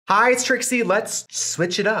Hi, it's Trixie. Let's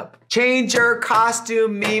switch it up. Change your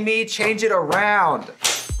costume, Mimi. Change it around.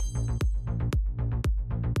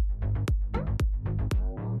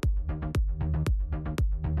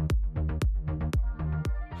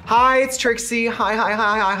 Hi, it's Trixie.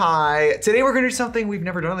 Hi. Today we're gonna do something we've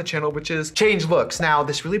never done on the channel, which is change looks. Now,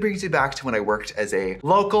 this really brings me back to when I worked as a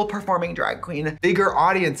local performing drag queen. Bigger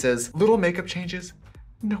audiences, little makeup changes,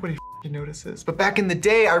 nobody notices. But back in the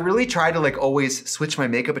day, I really tried to like always switch my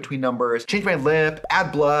makeup between numbers, change my lip,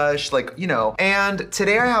 add blush, like, you know. And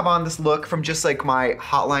today I have on this look from just like my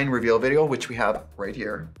hotline reveal video, which we have right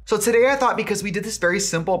here. So today I thought, because we did this very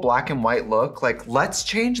simple black and white look, like let's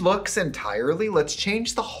change looks entirely. Let's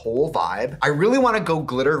change the whole vibe. I really want to go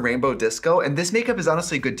glitter rainbow disco, and this makeup is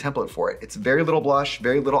honestly a good template for it. It's very little blush,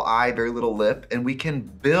 very little eye, very little lip, and we can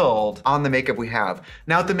build on the makeup we have.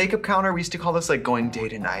 Now at the makeup counter, we used to call this like going day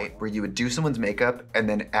to night, where you would do someone's makeup and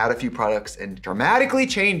then add a few products and dramatically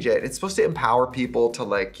change it. It's supposed to empower people to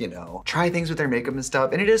like, you know, try things with their makeup and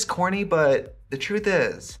stuff. And it is corny, but the truth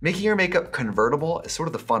is, making your makeup convertible is sort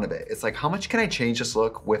of the fun of it. It's like, how much can I change this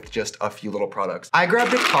look with just a few little products? I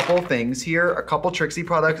grabbed a couple things here, a couple Trixie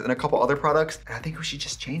products and a couple other products, and I think we should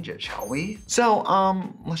just change it, shall we? So,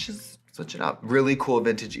 let's just switch it up. Really cool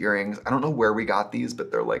vintage earrings. I don't know where we got these,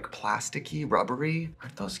 but they're like plasticky, rubbery.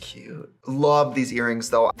 Aren't those cute? Love these earrings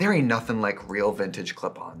though. There ain't nothing like real vintage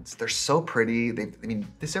clip-ons. They're so pretty. I mean,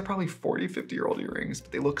 these are probably 40, 50-year-old earrings,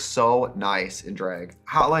 but they look so nice in drag.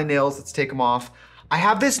 Hotline nails, let's take them off. I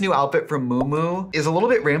have this new outfit from Moo Moo. It's a little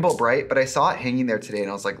bit rainbow bright, but I saw it hanging there today and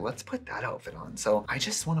I was like, let's put that outfit on. So I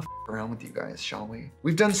just wanna f around with you guys, shall we?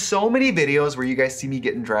 We've done so many videos where you guys see me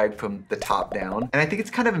getting dragged from the top down. And I think it's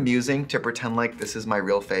kind of amusing to pretend like this is my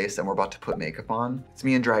real face and we're about to put makeup on. It's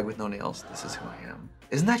me in drag with no nails. This is who I am.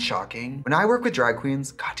 Isn't that shocking? When I work with drag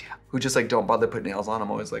queens, goddamn, who just like don't bother to put nails on,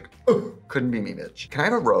 I'm always like, oh, couldn't be me, bitch. Can I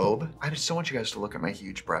have a robe? I just don't want you guys to look at my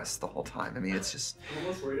huge breasts the whole time. I mean, it's just. I'm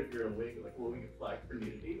almost worried if you're in a wig, like, will we get flagged for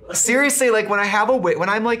nudity? Seriously, like when I have a wig, when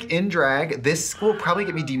I'm like in drag, this will probably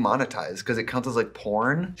get me demonetized because it counts as like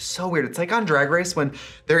porn. So weird. It's like on Drag Race when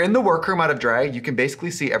they're in the workroom out of drag, you can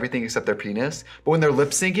basically see everything except their penis. But when they're lip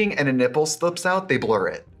syncing and a nipple slips out, they blur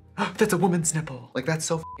it. That's a woman's nipple. Like that's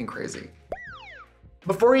so fucking crazy.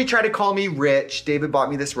 Before you try to call me rich, David bought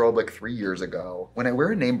me this robe like 3 years ago. When I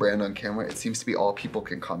wear a name brand on camera, it seems to be all people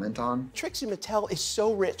can comment on. Trixie Mattel is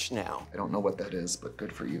so rich now. I don't know what that is, but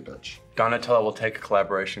good for you, bitch. Donatella will take a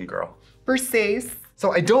collaboration, girl. Versace.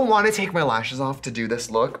 So I don't want to take my lashes off to do this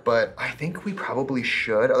look, but I think we probably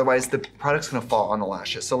should. Otherwise the product's gonna fall on the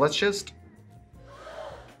lashes. So let's just,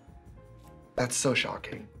 that's so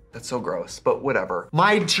shocking. That's so gross, but whatever.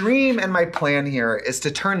 My dream and my plan here is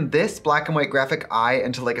to turn this black and white graphic eye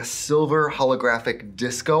into like a silver holographic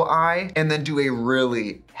disco eye, and then do a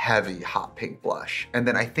really heavy hot pink blush. And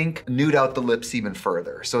then I think nude out the lips even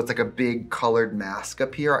further. So it's like a big colored mask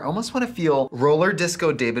up here. I almost wanna feel roller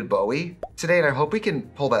disco David Bowie today, and I hope we can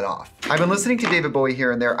pull that off. I've been listening to David Bowie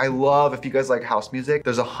here and there. I love, if you guys like house music,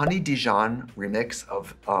 there's a Honey Dijon remix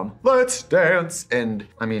of Let's Dance. And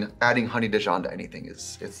I mean, adding Honey Dijon to anything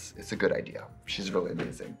it's a good idea. She's really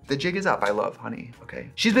amazing. The jig is up, I love Honey, okay?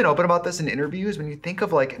 She's been open about this in interviews. When you think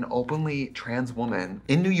of like an openly trans woman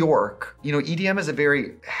in New York, you know, EDM is a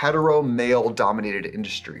very hetero male dominated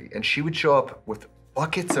industry, and she would show up with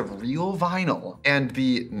buckets of real vinyl and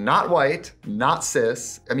be not white, not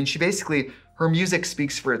cis. I mean, she basically, her music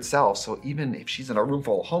speaks for itself. So even if she's in a room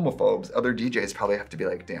full of homophobes, other DJs probably have to be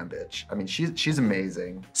like, damn bitch. I mean, she's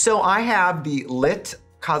amazing. So I have the Lit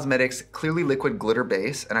Cosmetics Clearly Liquid Glitter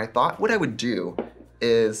Base, and I thought what I would do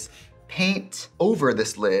is paint over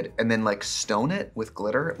this lid and then like stone it with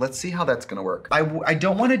glitter. Let's see how that's gonna work. I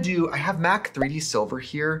don't wanna do, I have MAC 3D Silver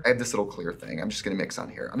here. I have this little clear thing I'm just gonna mix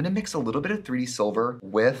on here. I'm gonna mix a little bit of 3D Silver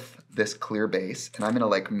with this clear base, and I'm gonna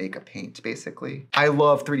like make a paint basically. I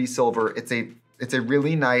love 3D Silver. It's a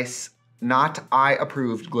really nice, not eye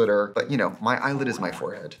approved glitter, but you know, my eyelid is my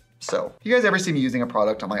forehead. So, if you guys ever see me using a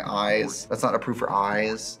product on my eyes that's not approved for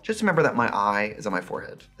eyes, just remember that my eye is on my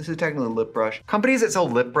forehead. This is technically a lip brush. Companies that sell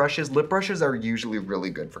lip brushes are usually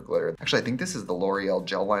really good for glitter. Actually, I think this is the L'Oreal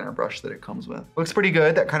gel liner brush that it comes with. Looks pretty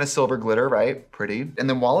good, that kind of silver glitter, right? Pretty. And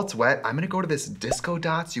then while it's wet, I'm gonna go to this Disco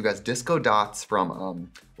Dots. You guys, Disco Dots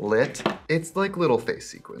from Lit. It's like little face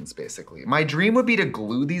sequins, basically. My dream would be to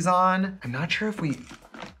glue these on. I'm not sure if we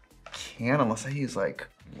can, unless I use like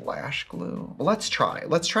lash glue. Well, let's try.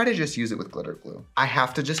 Let's try to just use it with glitter glue. I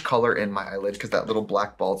have to just color in my eyelid because that little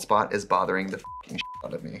black bald spot is bothering the fucking shit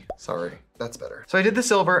out of me. Sorry, that's better. So I did the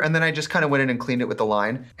silver and then I just kind of went in and cleaned it with the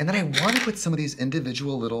line. And then I want to put some of these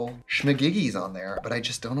individual little schmagiggies on there, but I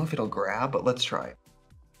just don't know if it'll grab, but let's try.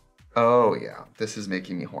 Oh yeah, this is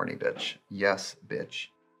making me horny, bitch. Yes, bitch.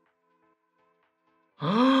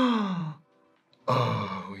 Oh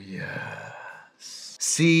yes.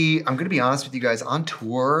 See, I'm gonna be honest with you guys, on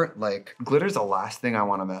tour, like, glitter's the last thing I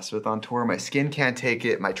wanna mess with on tour. My skin can't take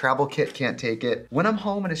it, my travel kit can't take it. When I'm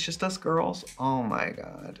home and it's just us girls, oh my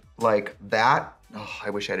God. Like that, oh, I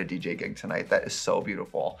wish I had a DJ gig tonight. That is so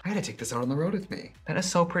beautiful. I gotta take this out on the road with me. That is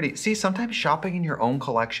so pretty. See, sometimes shopping in your own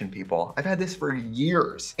collection, people. I've had this for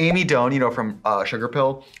years. Amy Doan, you know, from Sugar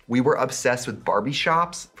Pill, we were obsessed with Barbie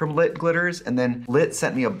shops from Lit Glitters, and then Lit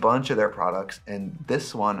sent me a bunch of their products, and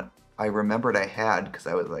this one, I remembered I had, because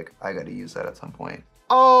I was like, I gotta use that at some point.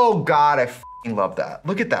 Oh God, I f***ing love that.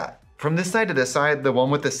 Look at that. From this side to this side, the one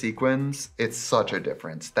with the sequins, it's such a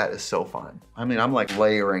difference. That is so fun. I mean, I'm like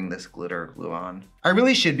layering this glitter glue on. I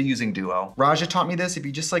really should be using Duo. Raja taught me this. If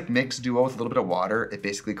you just like mix Duo with a little bit of water, it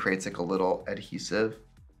basically creates like a little adhesive.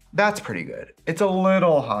 That's pretty good. It's a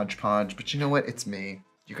little hodgepodge, but you know what? It's me.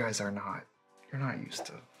 You guys are not. You're not used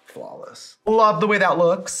to flawless. Love the way that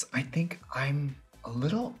looks. I think I'm a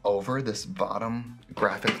little over this bottom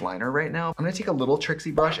graphic liner right now. I'm gonna take a little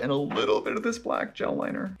Trixie brush and a little bit of this black gel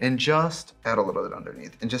liner and just add a little bit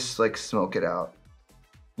underneath and just like smoke it out.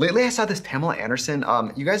 Lately I saw this Pamela Anderson.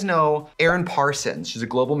 You guys know Erin Parsons. She's a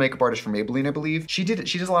global makeup artist from Maybelline, I believe. She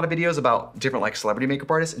does a lot of videos about different like celebrity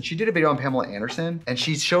makeup artists, and she did a video on Pamela Anderson, and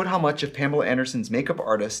she showed how much of Pamela Anderson's makeup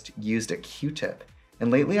artist used a Q-tip.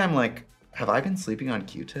 And lately I'm like, have I been sleeping on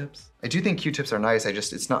Q-tips? I do think Q-tips are nice.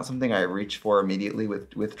 it's not something I reach for immediately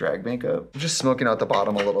with drag makeup. I'm just smoking out the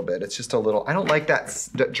bottom a little bit. It's just a little, I don't like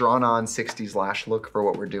that drawn on 60s lash look for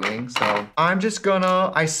what we're doing. So I'm just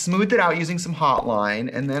gonna, I smoothed it out using some hot line,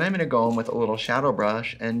 and then I'm gonna go in with a little shadow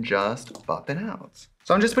brush and just buff it out.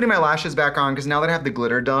 So I'm just putting my lashes back on because now that I have the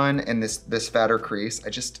glitter done and this fatter crease,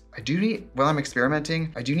 I do need, while I'm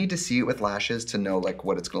experimenting, I do need to see it with lashes to know like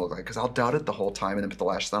what it's gonna look like, because I'll doubt it the whole time and then put the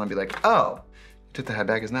lashes on and be like, oh, took the head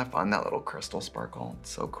back. Isn't that fun? That little crystal sparkle. It's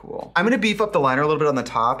so cool. I'm gonna beef up the liner a little bit on the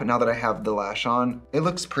top, and now that I have the lash on, it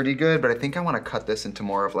looks pretty good, but I think I wanna cut this into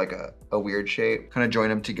more of like a weird shape, kind of join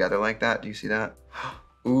them together like that. Do you see that?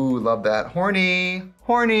 Ooh, love that. Horny,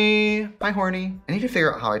 horny, hi horny. I need to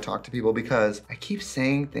figure out how I talk to people because I keep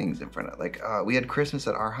saying things in front of, like, we had Christmas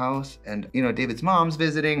at our house and you know, David's mom's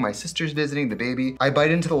visiting, my sister's visiting, the baby. I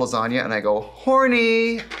bite into the lasagna and I go,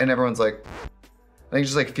 horny, and everyone's like, I can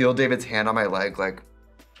just like feel David's hand on my leg, like,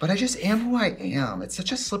 but I just am who I am. It's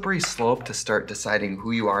such a slippery slope to start deciding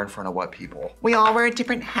who you are in front of what people. We all wear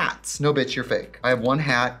different hats. No, bitch, you're fake. I have one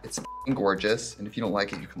hat, it's gorgeous, and if you don't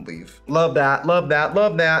like it, you can leave. Love that, love that,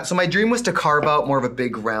 love that. So my dream was to carve out more of a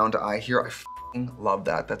big round eye here. I love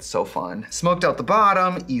that, that's so fun. Smoked out the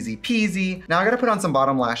bottom, easy peasy. Now I gotta put on some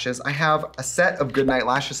bottom lashes. I have a set of Goodnight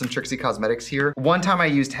lashes, some Trixie Cosmetics here. One time I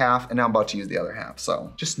used half and now I'm about to use the other half.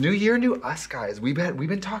 So just new year, new us, guys. We've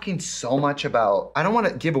been talking so much about, I don't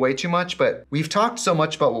wanna give away too much, but we've talked so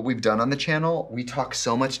much about what we've done on the channel. We talk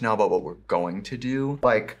so much now about what we're going to do.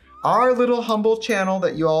 Like, our little humble channel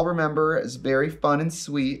that you all remember is very fun and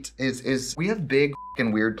sweet we have big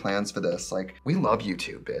and weird plans for this. Like, we love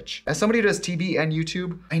YouTube, bitch. As somebody who does TV and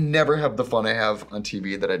YouTube, I never have the fun I have on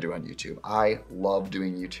TV that I do on YouTube. I love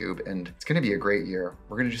doing YouTube and it's gonna be a great year.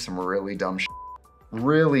 We're gonna do some really dumb shit.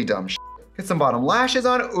 Really dumb shit. Get some bottom lashes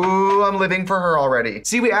on. Ooh, I'm living for her already.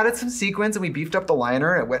 See, we added some sequins and we beefed up the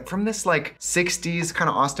liner. And it went from this like 60s kind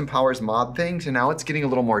of Austin Powers mod thing to now it's getting a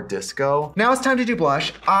little more disco. Now it's time to do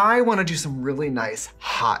blush. I wanna do some really nice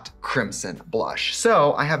hot crimson blush.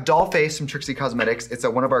 So I have Doll Face from Trixie Cosmetics. It's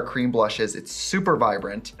one of our cream blushes. It's super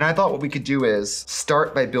vibrant. And I thought what we could do is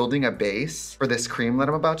start by building a base for this cream that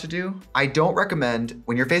I'm about to do. I don't recommend,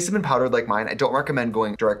 when your face has been powdered like mine, I don't recommend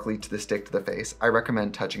going directly to the stick to the face. I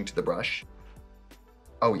recommend touching to the brush.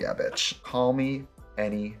 Oh yeah, bitch. Call me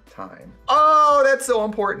anytime. Oh, that's so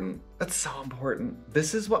important. That's so important.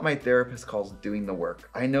 This is what my therapist calls doing the work.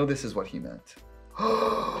 I know this is what he meant.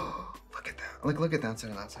 Look at that. Like, look at that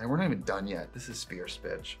side and that side. We're not even done yet. This is fierce,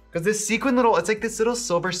 bitch. Because this sequin it's like this little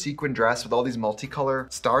silver sequin dress with all these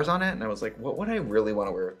multicolor stars on it. And I was like, what would I really want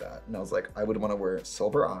to wear with that? And I was like, I would want to wear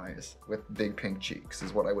silver eyes with big pink cheeks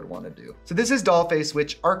is what I would want to do. So this is Doll Face,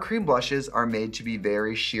 which our cream blushes are made to be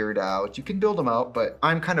very sheared out. You can build them out, but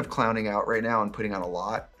I'm kind of clowning out right now and putting on a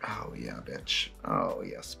lot. Oh yeah, bitch. Oh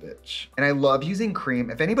yes, bitch. And I love using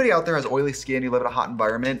cream. If anybody out there has oily skin, you live in a hot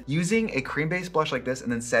environment, using a cream-based blush like this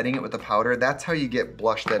and then setting it with the powder, that's how you get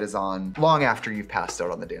blush that is on long after you've passed out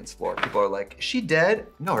on the dance floor. People are like, is she dead?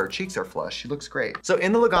 No, her cheeks are flush. She looks great. So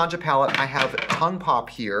in the Laganja palette, I have Tongue Pop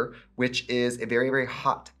here, which is a very, very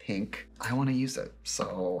hot pink. I want to use it,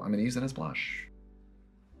 so I'm gonna use it as blush.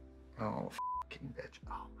 Oh, fucking bitch.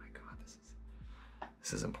 Oh my God,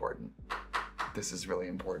 This is important. This is really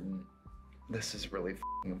important. This is really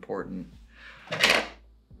important.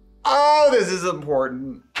 Oh, this is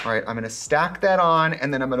important. All right, I'm gonna stack that on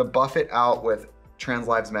and then I'm gonna buff it out with Trans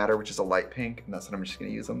Lives Matter, which is a light pink. And that's what I'm just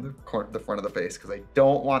gonna use on the front of the face because I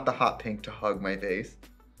don't want the hot pink to hug my face.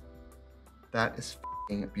 That is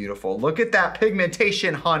beautiful. Look at that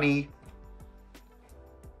pigmentation, honey.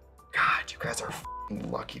 God, you guys are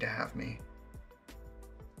lucky to have me.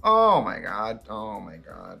 Oh my God, oh my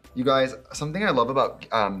God. You guys, something I love about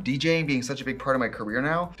DJing being such a big part of my career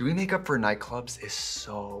now, doing makeup for nightclubs is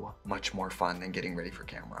so much more fun than getting ready for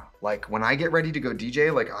camera. Like when I get ready to go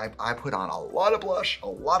DJ, like I put on a lot of blush, a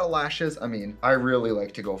lot of lashes. I mean, I really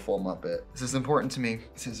like to go full Muppet. This is important to me.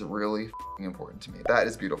 This is really important to me. That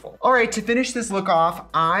is beautiful. All right, to finish this look off,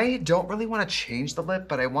 I don't really wanna change the lip,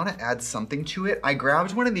 but I wanna add something to it. I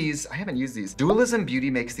grabbed one of these, I haven't used these. Dualism Beauty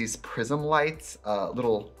makes these prism lights,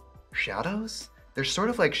 little shadows. They're sort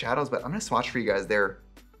of like shadows, but I'm gonna swatch for you guys. They're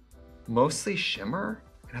mostly shimmer.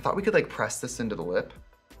 And I thought we could like press this into the lip.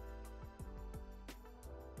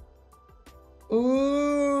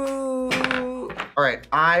 Ooh. All right,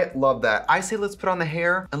 I love that. I say let's put on the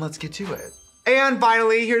hair and let's get to it. And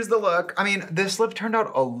finally, here's the look. I mean, this lip turned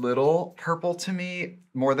out a little purple to me,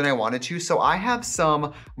 more than I wanted to. So I have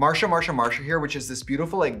some Marsha here, which is this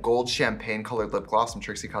beautiful like gold champagne colored lip gloss from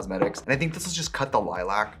Trixie Cosmetics. And I think this will just cut the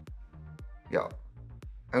lilac. Yeah.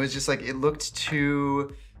 I was just like, it looked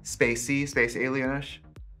too spacey, space alienish.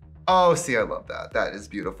 Oh, see, I love that. That is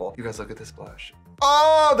beautiful. You guys look at this blush.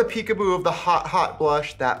 Oh, the peekaboo of the hot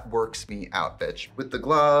blush. That works me out, bitch. With the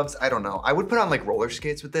gloves, I don't know. I would put on like roller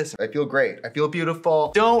skates with this. I feel great. I feel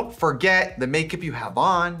beautiful. Don't forget the makeup you have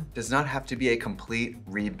on does not have to be a complete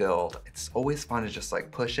rebuild. It's always fun to just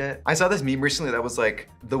like push it. I saw this meme recently that was like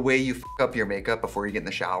the way you f up your makeup before you get in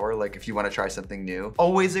the shower. Like if you want to try something new,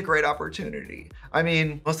 always a great opportunity. I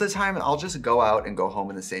mean, most of the time I'll just go out and go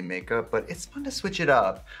home in the same makeup, but it's fun to switch it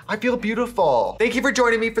up. I feel beautiful. Thank you for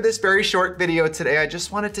joining me for this very short video today. I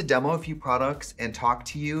just wanted to demo a few products and talk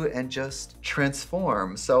to you and just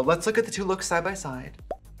transform. So let's look at the two looks side by side.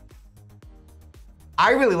 I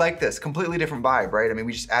really like this, completely different vibe, right? I mean,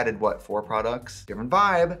 we just added what, 4 products? Different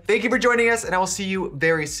vibe. Thank you for joining us and I will see you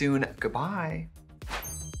very soon. Goodbye.